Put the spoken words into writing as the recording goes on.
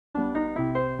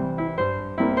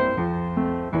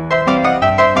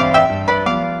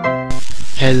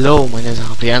Hello, my name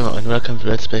is Piano and welcome to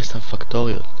Let's Play some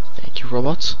Factorio. Thank you,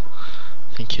 robots.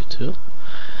 Thank you too.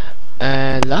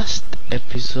 Last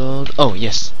episode, oh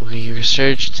yes, we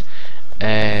researched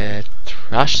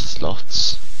trash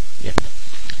slots. Yep.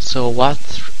 So what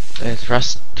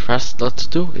trash slots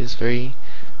do is very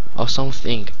awesome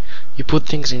thing. You put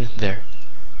things in there,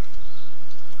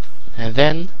 and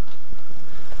then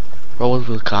robot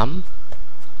will come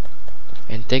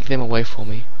and take them away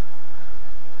from me.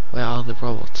 Where are the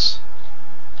robots?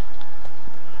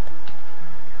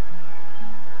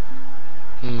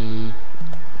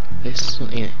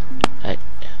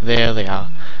 There they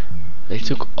are. They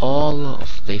took all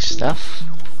of this stuff.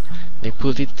 They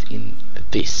put it in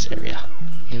this area,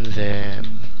 in the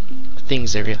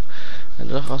things area. And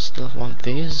I still want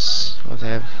these. But I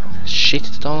have shit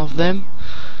ton of them.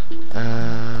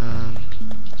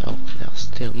 Oh, there are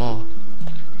still more.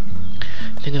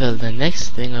 I think that the next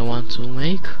thing I want to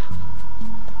make,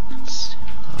 let's see,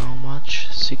 how much?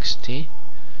 60,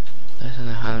 less than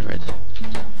 100.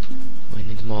 We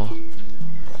need more.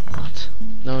 What?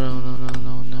 No.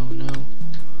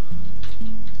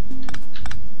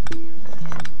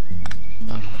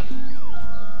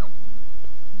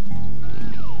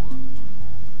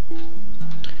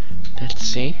 Let's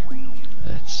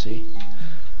see.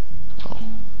 Oh,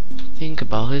 think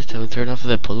about it. I will turn off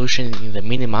the pollution in the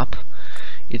minimap.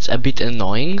 It's a bit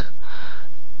annoying.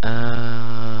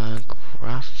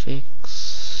 Graphics.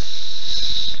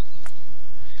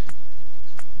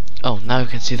 Oh, now you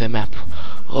can see the map.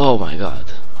 Oh my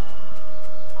god.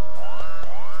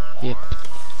 Yep.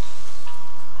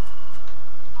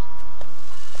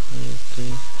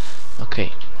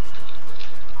 Okay.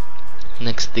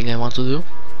 Next thing I want to do.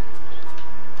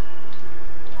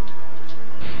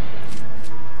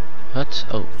 What?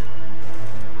 Oh.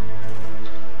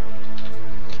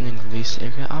 This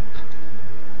area up.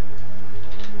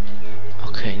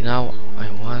 Okay, now I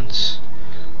want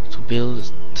to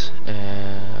build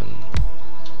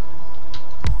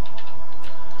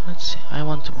let's see, I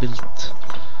want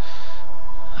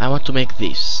to make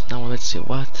this. Now let's see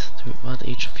what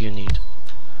each of you need.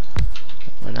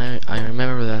 When I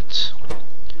remember that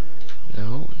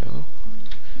no.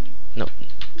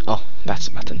 Oh, that's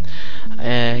a button.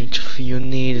 Each of you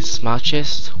need a smart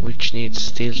chest, which needs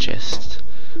steel chest,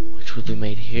 which will be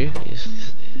made here.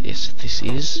 Yes, this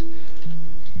is.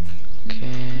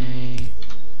 Okay.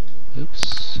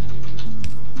 Oops.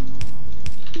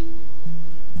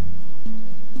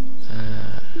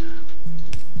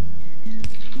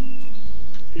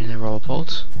 And a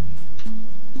robot.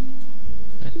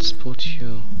 Let's put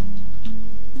you.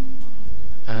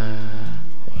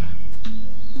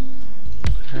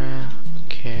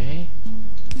 Okay.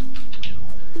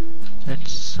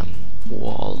 That's some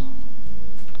wall.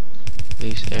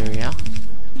 This area,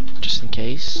 just in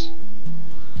case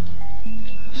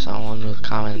someone will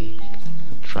come and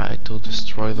try to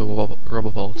destroy the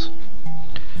robot.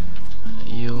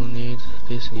 You need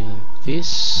this and you need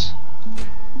this.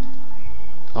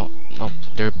 Oh no,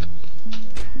 derp.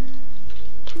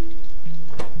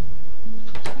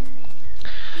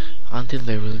 Until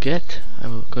they will get,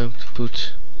 I'm going to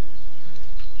put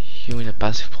you in a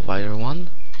passive provider one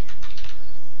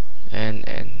and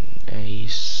a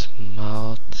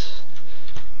smart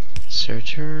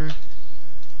inserter.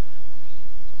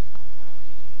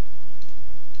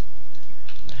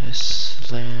 Less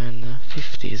than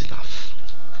 50 is enough.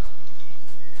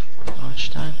 How much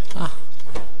time?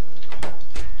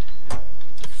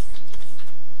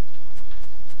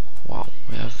 Wow,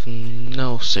 we have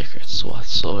no secrets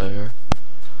whatsoever.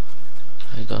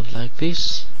 I don't like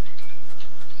this.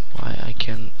 Why I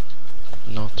can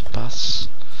not pass?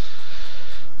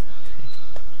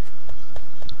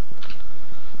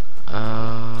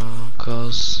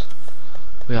 Cause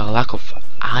we are lack of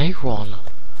iron.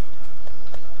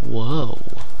 Whoa,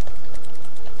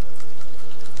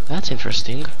 that's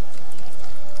interesting.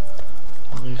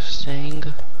 What are you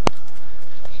saying?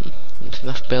 Not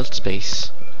enough belt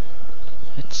space.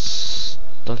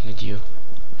 Don't need you.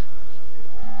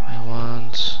 I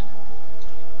want.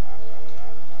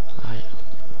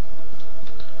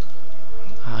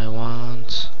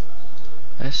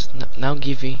 Let's now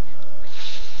give me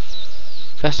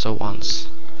faster ones.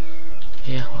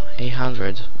 Yeah,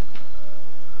 800.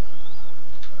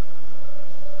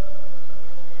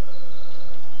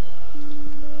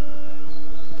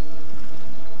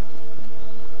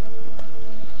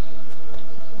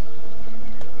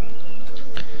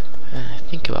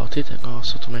 Think about it. I'm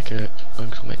also going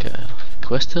to make a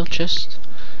questel chest.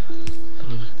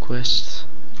 Request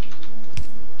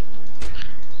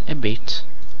a bit,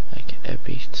 like a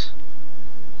bit.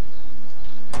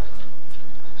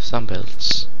 some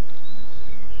belts.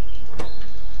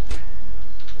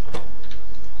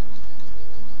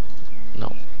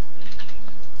 No.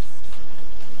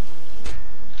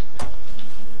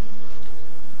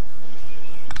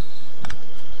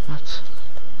 What?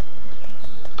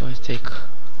 Going to take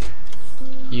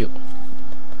you.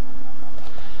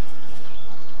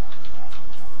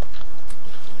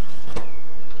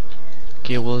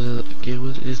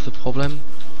 Gearwheel is the problem.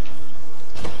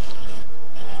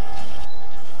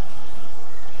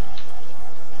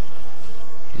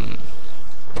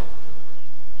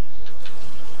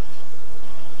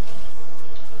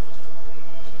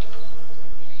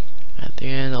 At the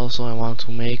end, also I want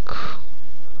to make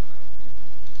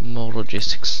more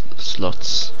logistics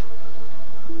slots.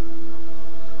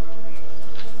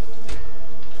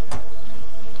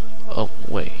 Oh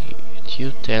wait,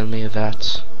 you tell me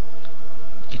that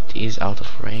it is out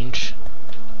of range?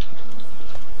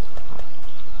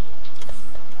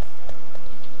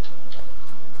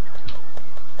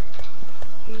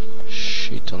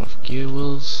 Shit ton of gear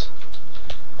wheels.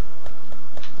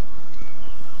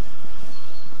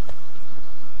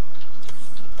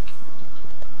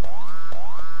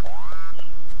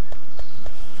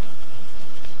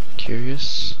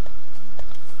 Curious.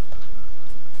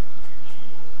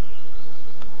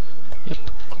 Yep,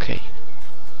 okay.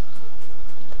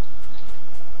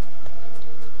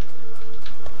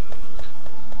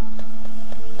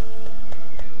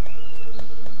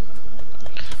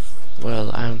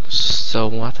 Well, so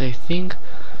what I think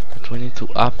that we need to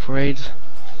upgrade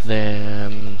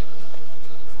the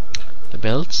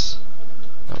belts.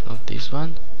 No, not this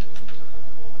one.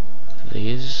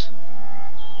 These.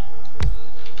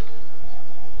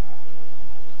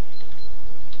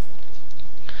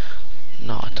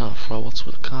 No, a ton of robots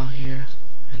will come here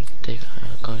and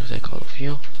going to take all of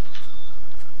you.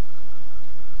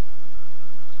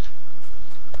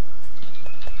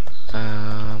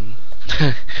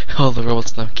 All the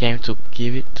robots now came to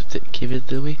give it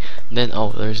to me. Then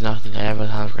oh, there's nothing. I have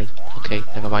 100. Okay,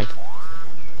 never mind.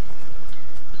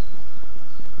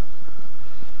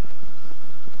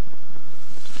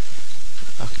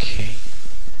 Okay.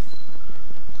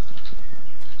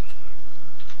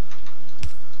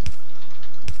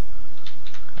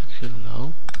 Actually,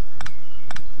 no.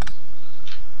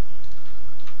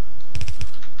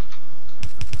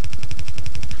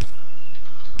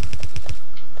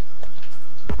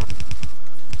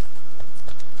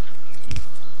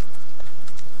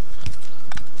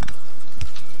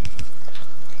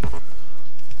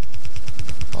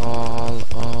 All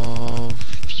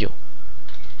of you.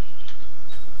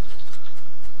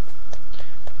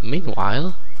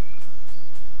 Meanwhile,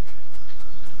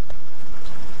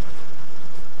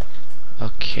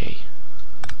 okay.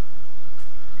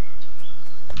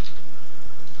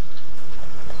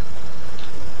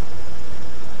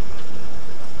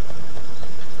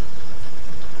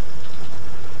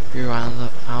 You round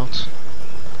out.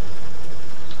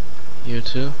 You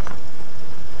too.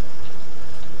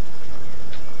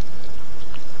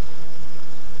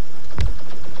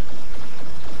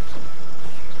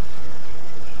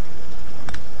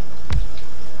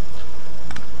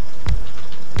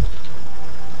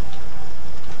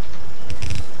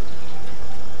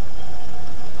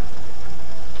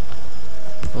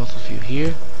 Both of you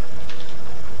here.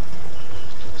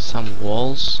 Some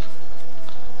walls.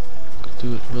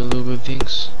 Will do good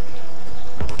things.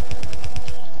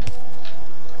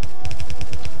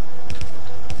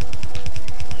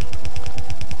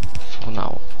 For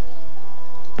now.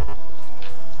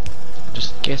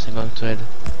 Just in case, I'm going to add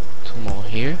 2 more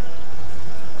here.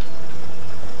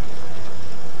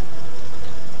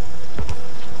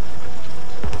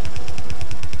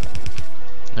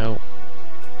 No.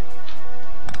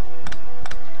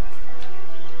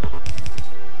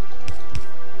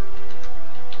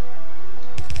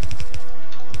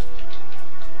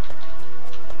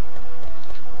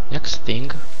 Next thing.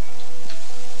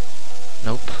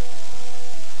 Nope.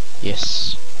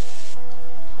 Yes.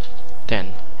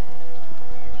 10.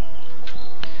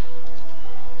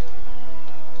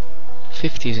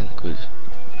 50 isn't good.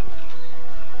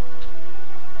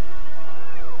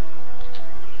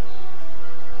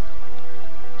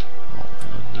 Oh, I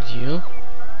don't need you.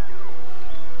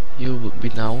 You will be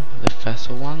now the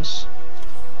faster ones.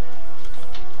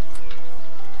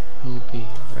 You will be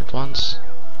red ones.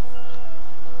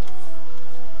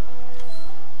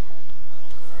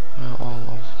 All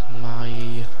of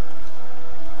my...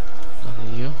 Don't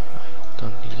need you. I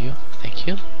don't need you. Thank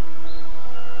you.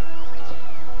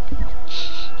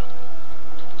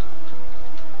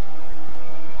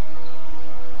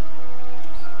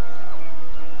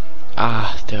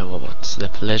 Ah, the robots. The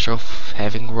pleasure of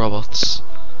having robots.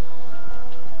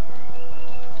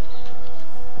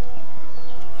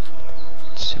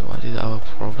 Let's see, what is our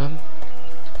problem?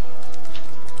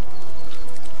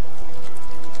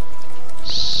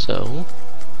 So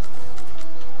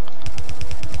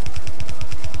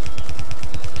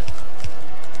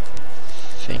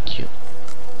thank you.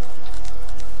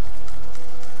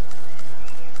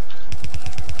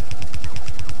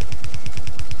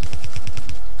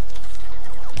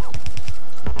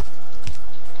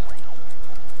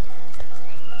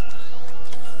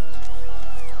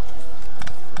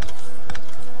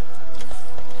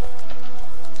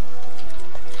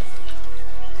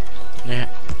 Yeah.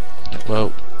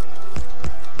 Whoa.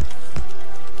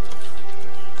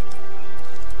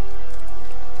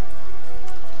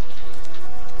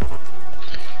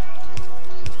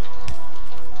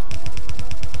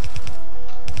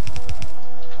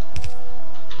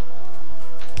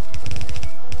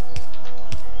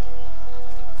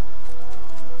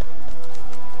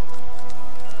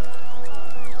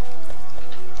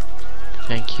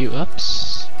 Thank you,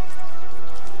 ups.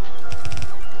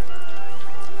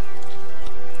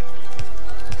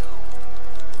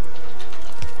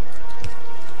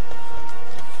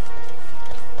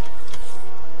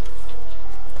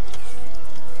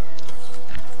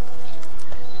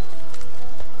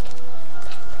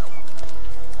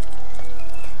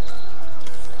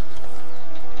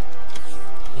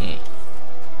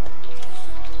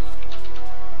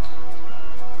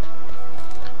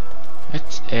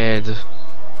 Let's add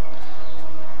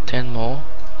 10 more.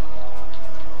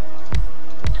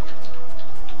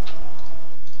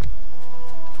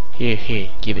 Here,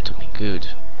 give it to me. Good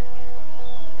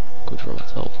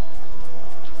robot. Oh.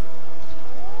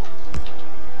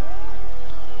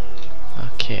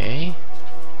 Okay.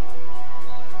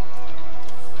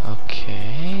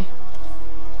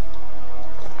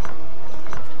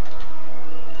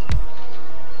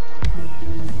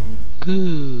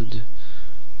 Good.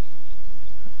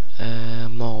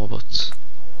 More robots.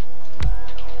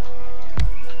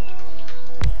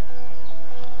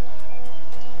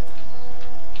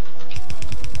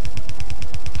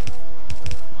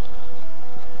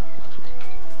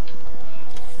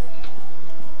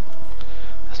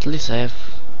 At least I have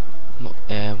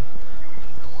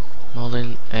more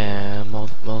than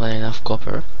enough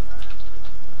copper.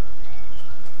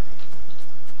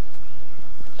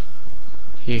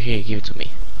 Here, give it to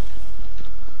me.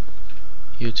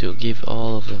 You two, give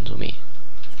all of them to me.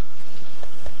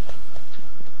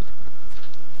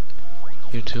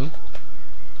 You two.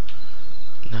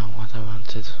 Now what I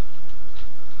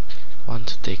want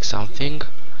to take something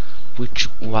which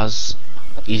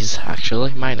is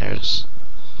actually miners.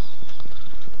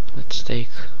 Let's take,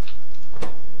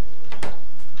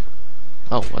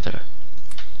 oh, whatever.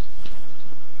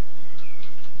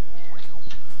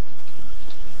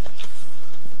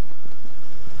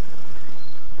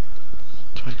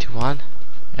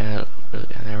 And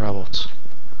a robot.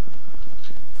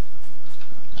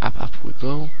 Up we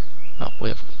go. No, we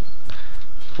have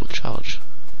full charge.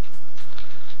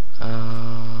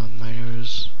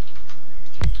 Miners.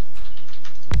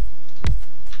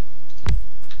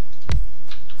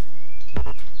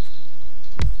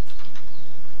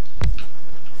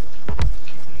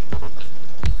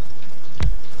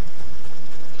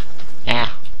 Yeah.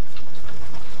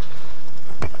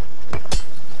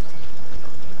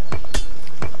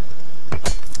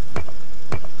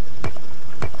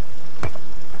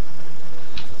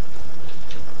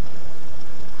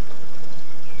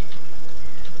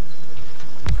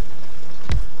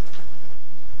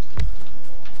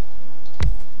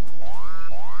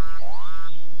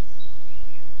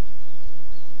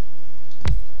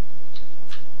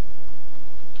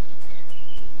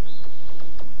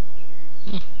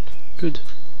 Good.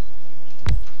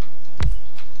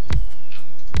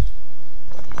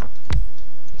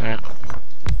 Yeah.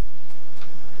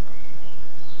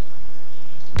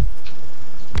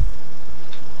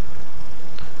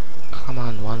 Come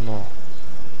on, one more.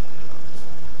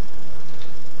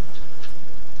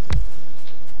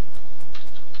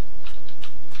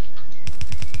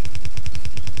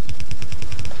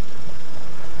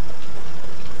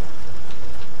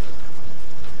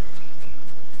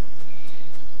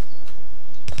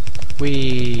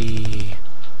 We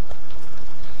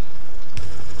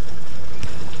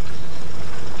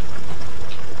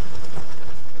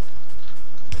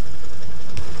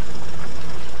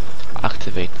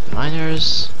activate the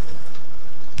miners.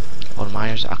 All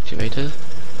miners activated.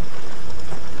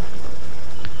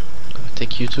 Gonna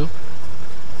take you two.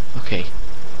 Okay.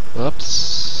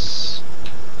 Whoops.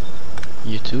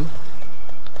 You two.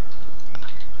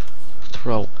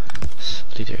 throw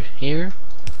splitter here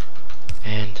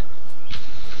and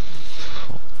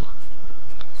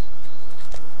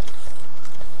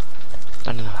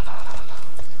no.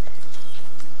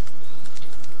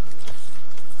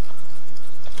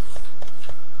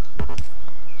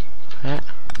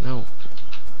 No.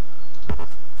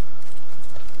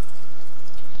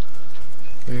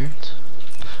 Weird.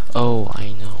 Oh,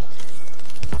 I know.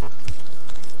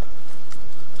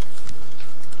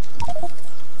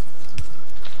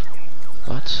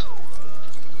 What?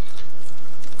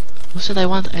 Who said I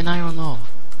want an iron ore?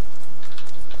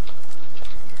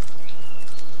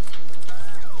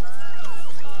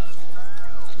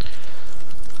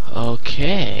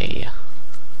 Okay.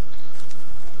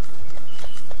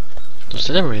 To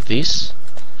celebrate this,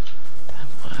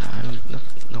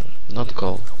 not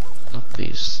gold, not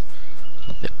these,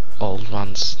 not the old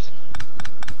ones.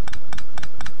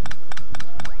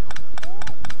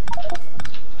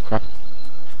 Crap.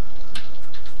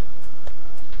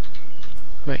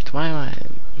 Wait, why am I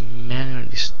manually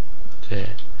this?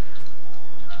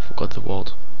 Forgot the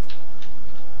word.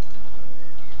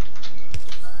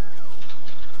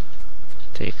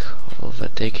 Take all of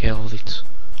that. Take care of it.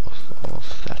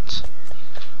 Of that.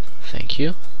 Thank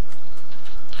you.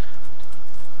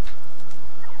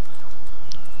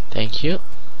 Thank you.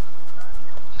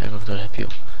 I'm going to help you.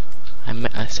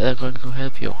 I said I'm going to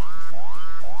help you.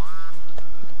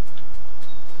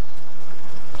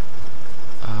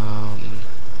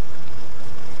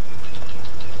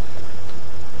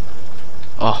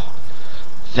 Oh,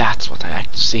 that's what I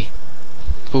like to see.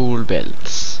 Full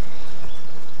belts.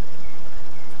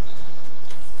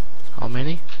 How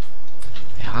many?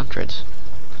 100.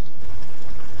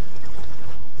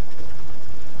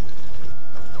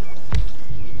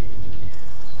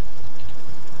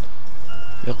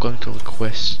 We are going to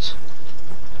request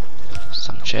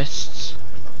some chests.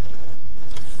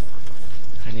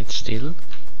 I need steel.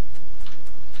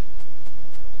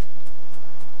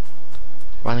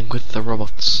 Running with the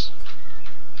robots.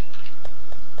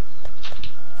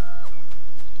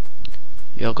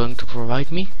 You are going to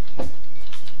provide me?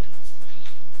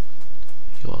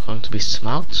 You are going to be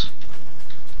smart?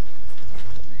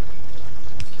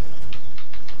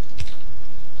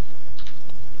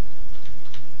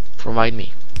 Provide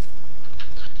me.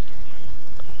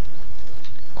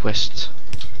 Quest.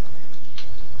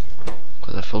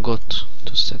 Because I forgot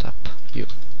to set up you.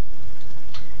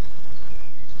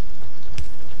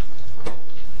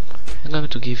 I'm going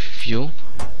to give you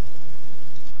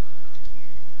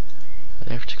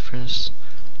electric furnace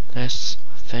less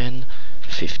than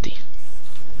 50.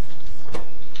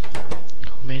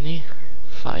 How many?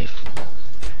 5.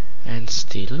 And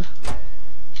steel.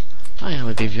 I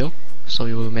will give you. So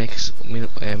you will make.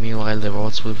 Meanwhile, the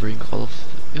robots will bring all of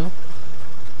you.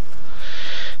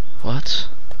 What?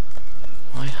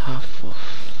 I have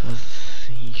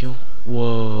you.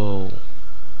 Whoa.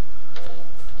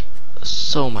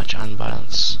 So much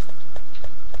unbalance.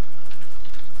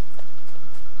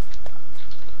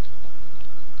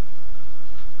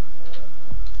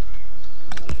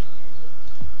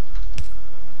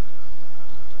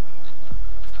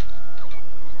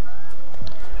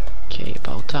 Okay,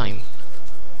 about time.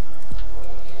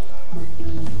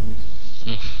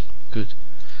 Good.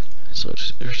 So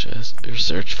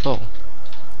research full.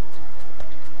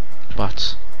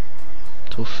 But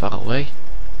too far away.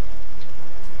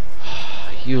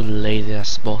 You lazy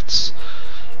ass bots.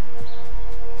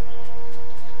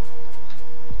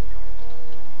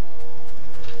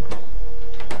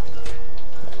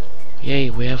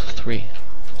 Yay, we have 3.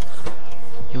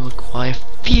 You require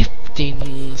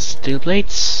 15 steel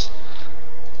plates.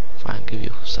 Fine, give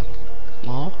you some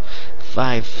more.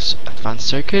 5 advanced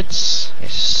circuits.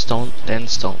 10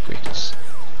 stone bricks.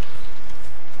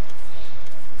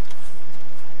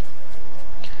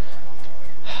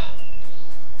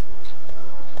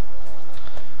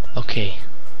 Okay,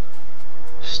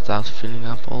 start filling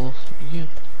up all of you.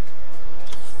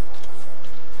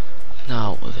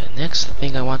 Now the next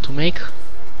thing I want to make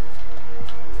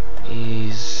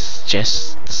is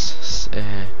chests,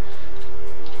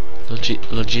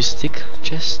 logistic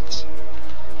chests.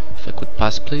 If I could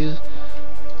pass, please.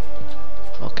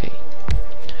 Okay.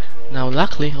 Now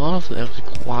luckily all of them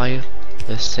require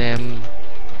the same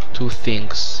 2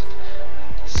 things: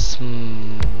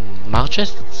 smart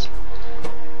chests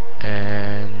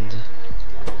and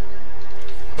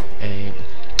a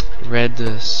red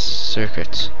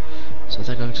circuit. So what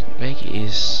I'm going to make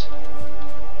is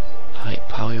I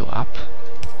power you up.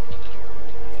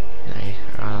 And I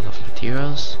run out of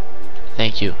materials.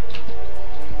 Thank you.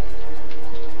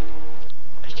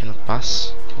 I cannot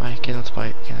pass. I cannot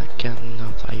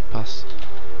bypass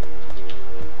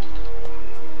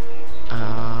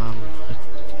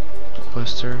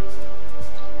requester.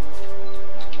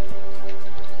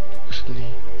 Actually,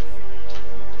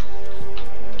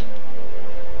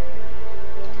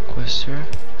 requester.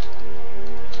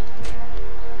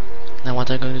 Now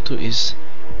what I'm going to do is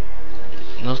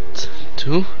not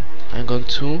two. I'm going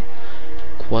to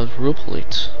quadruple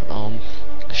it.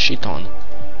 Shit on.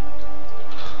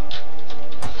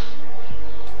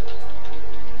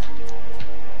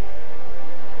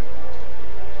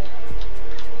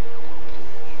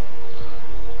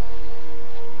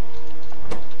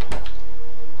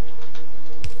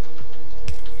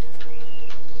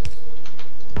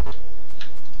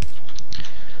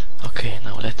 Okay,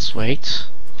 now let's wait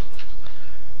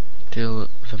till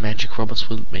the magic robots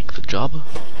will make the job.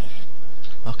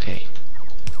 Okay.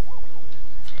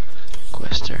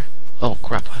 Quester. Oh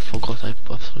crap, I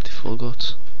absolutely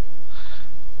forgot.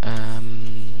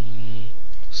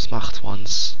 Smart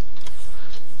ones.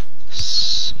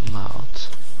 Smart.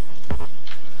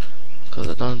 Because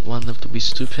I don't want them to be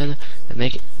stupid and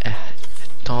make a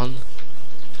ton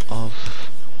of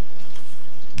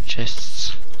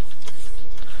chests.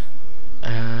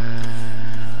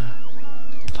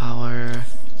 Power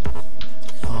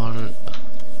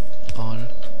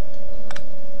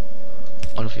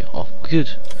all of you. Oh, good.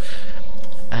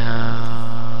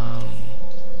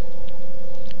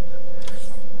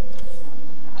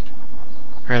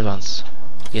 Red ones.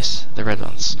 Yes, the red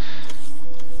ones.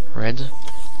 Red.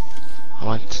 I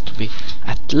want it to be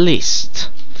at least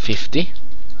 50,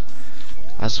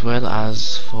 as well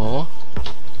as for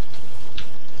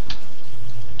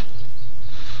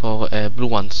blue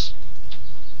ones.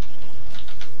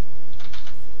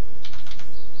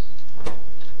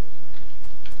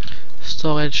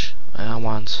 Storage,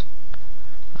 I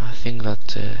think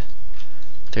that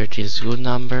 30 is a good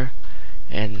number,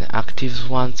 and active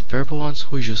ones, purple ones,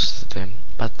 who uses them,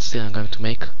 but still I'm going to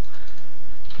make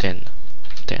 10,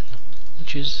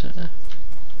 which is a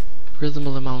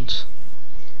reasonable amount.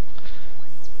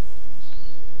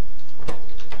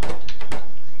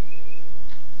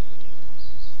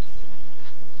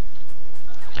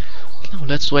 Now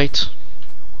let's wait.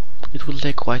 It will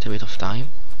take quite a bit of time,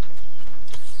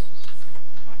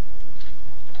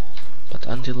 but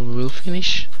until we will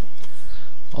finish,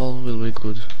 all will be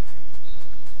good.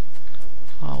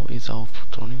 How is our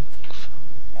plutonium?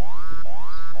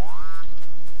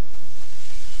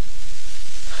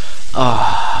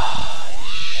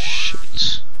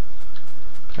 Shit.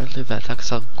 Apparently the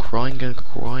attacks are growing and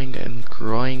growing and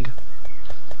growing.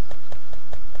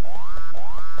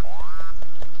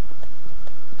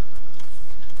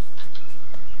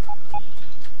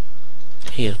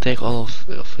 Here, take all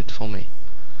of it for me.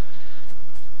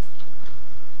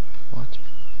 What?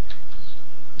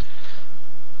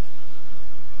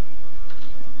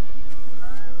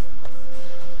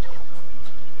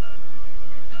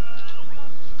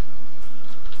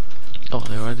 Oh,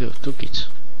 they already took it.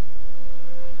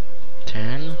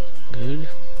 10, good.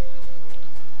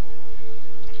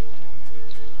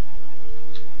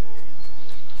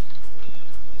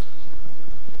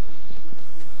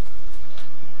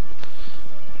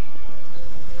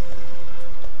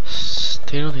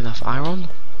 Still not enough iron?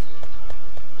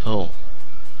 Oh.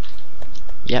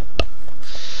 Yep.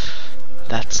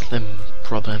 That's the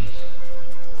problem.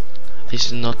 This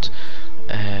is not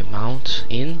mount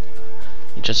in.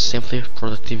 It's just simply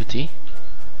productivity,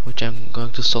 which I'm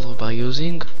going to solve by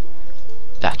using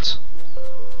that.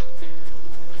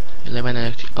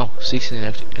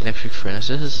 16 electric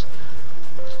furnaces.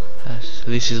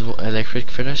 This is electric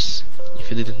furnace,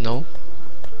 if you didn't know.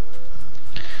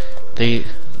 They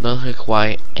don't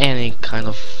require any kind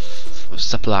of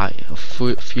supply, of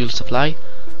fuel supply.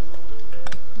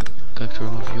 Going to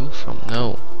remove you from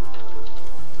no.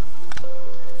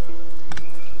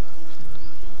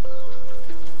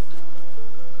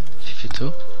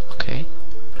 Okay.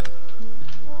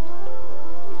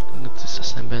 Let's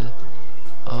disassemble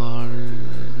all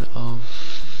of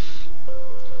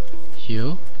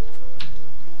you,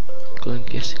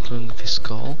 including this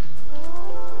skull.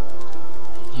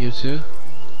 You two,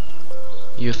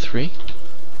 you three.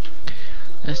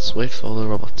 Let's wait for the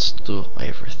robots to do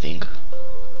everything.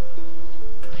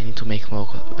 I need to make more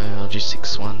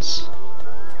logistics ones,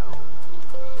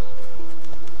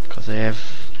 because I have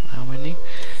how many?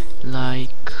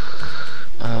 Like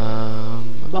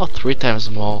about 3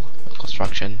 times more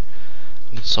construction.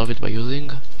 I can solve it by using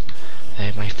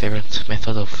my favorite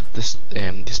method of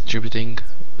distributing,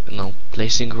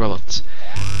 placing robots.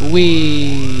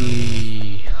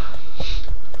 And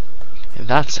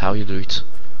that's how you do it.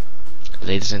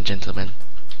 ladies and gentlemen.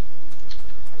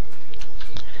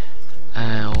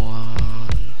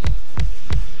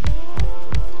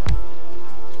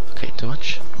 Okay, too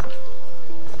much.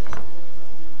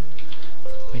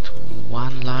 With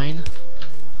one line.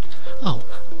 Oh,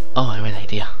 I have an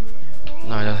idea.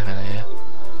 No, I don't have an idea.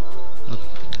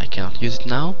 I cannot use it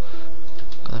now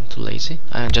because I'm too lazy.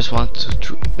 I just want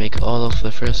to make all of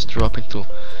the first drop into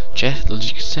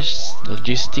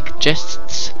logistic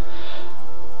chests.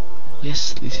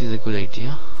 Yes, this is a good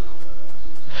idea.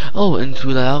 Oh, and to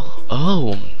allow.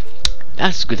 Oh,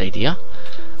 that's a good idea.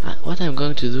 What I'm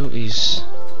going to do is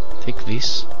take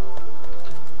this.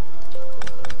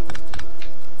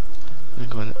 I'm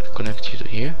going to connect you to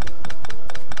here.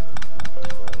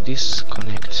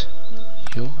 Disconnect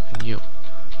you and you.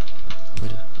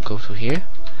 We'll go to here.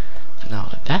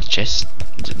 Now that chest,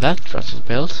 that transfer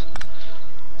belt,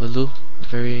 will do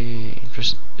very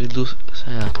interesting. Will do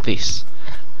something like this.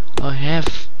 I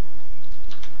have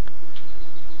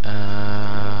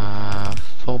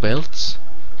 4 belts,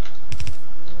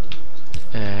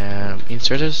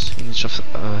 inserters in each of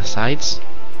sides.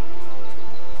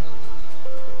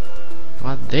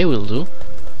 What they will do,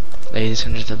 ladies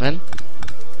and gentlemen,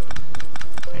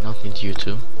 I don't need you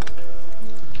to.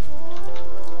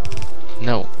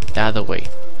 No, the other way.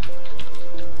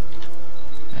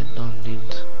 I don't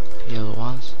need the other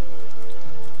ones.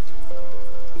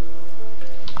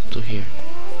 Up to here.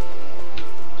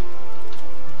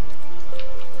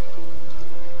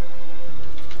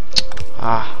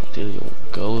 Until you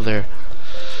go there.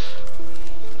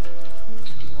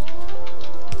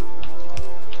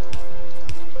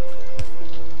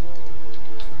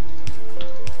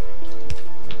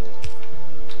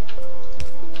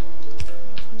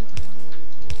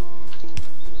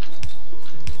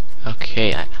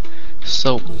 Okay,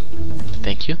 so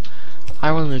thank you.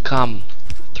 I will come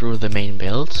through the main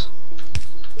belt.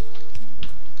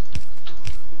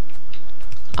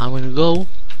 I will go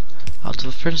out to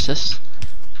the furnaces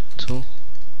to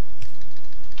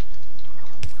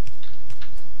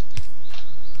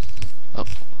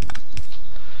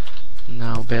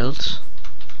now belt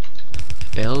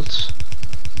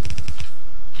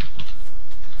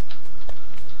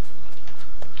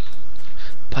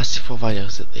passive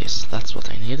providers. That's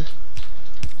what I need.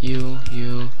 You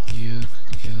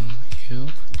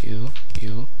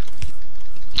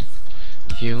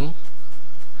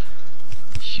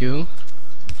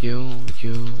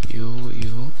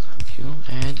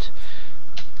and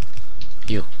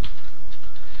you.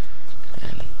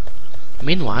 And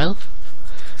meanwhile,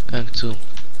 going to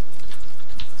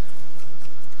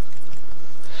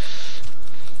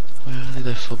where did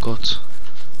I forgot?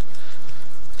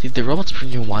 Did the robots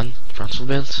bring you one transfer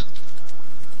belt?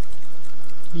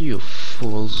 You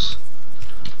fools!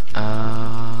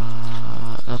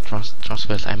 Not transfer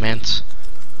belt. I meant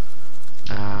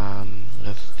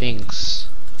the things.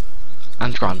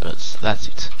 Underground belts. That's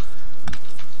it.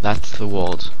 That's the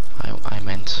word I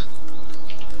meant.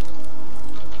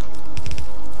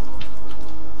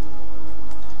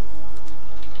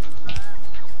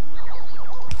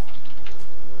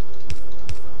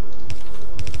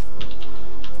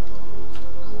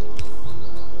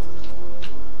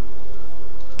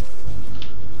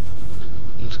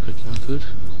 That's good, not good.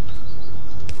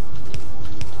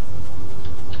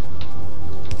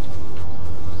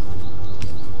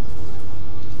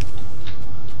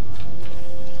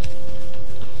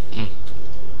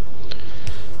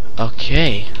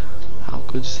 Okay, how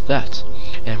good is that?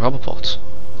 And Roboport.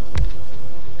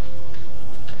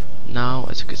 Now,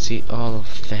 as you can see, all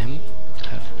of them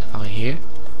are here.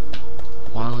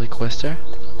 One requester.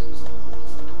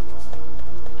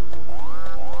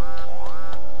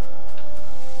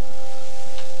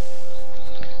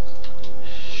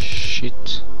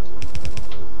 Shit.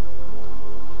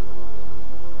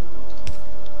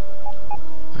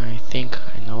 I think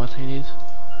I know what I need.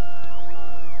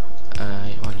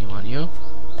 One you.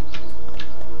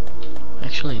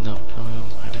 Actually, no,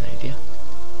 I have an idea.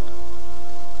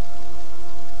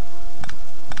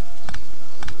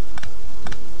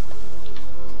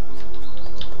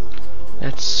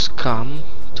 Let's come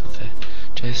to the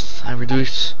chest. I will do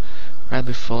it right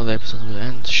before the episode will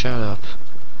end. Shut up.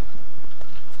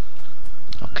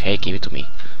 Okay, give it to me.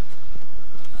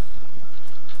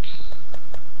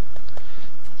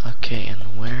 Okay,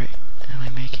 and where am I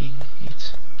making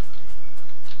it?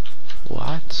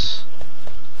 What?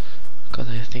 Because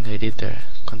I think I did the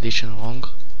condition wrong.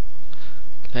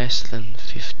 Less than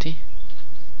 50.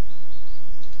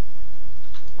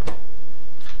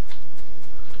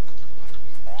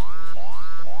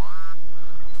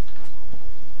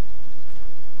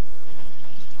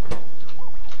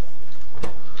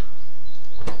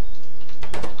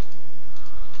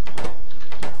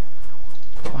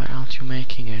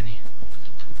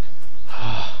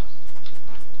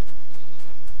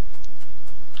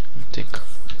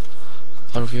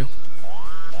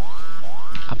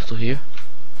 Up to here?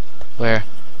 Where?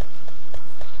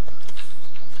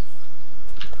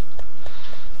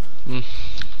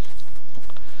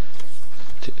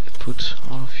 To put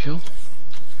all of you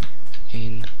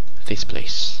in this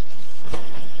place.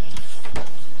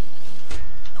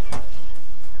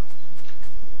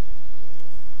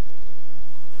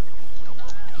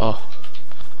 Oh,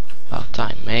 about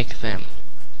time, make them.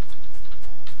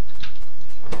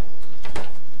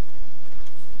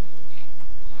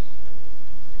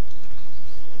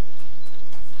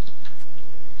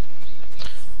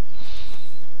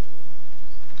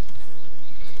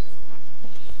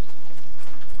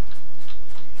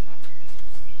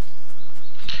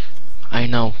 I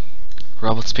know,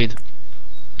 robot speed.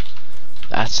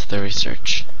 That's the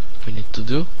research we need to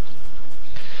do.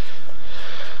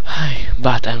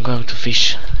 But I'm going to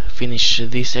finish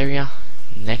this area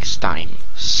next time.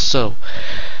 So,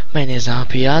 my name is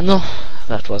Piano.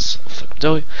 That was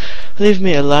Factorio. Leave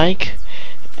me a like,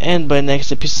 and by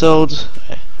next episode,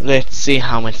 let's see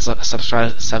how many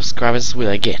subscribers will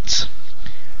I get.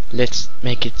 Let's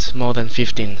make it more than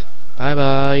 15. Bye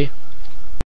bye.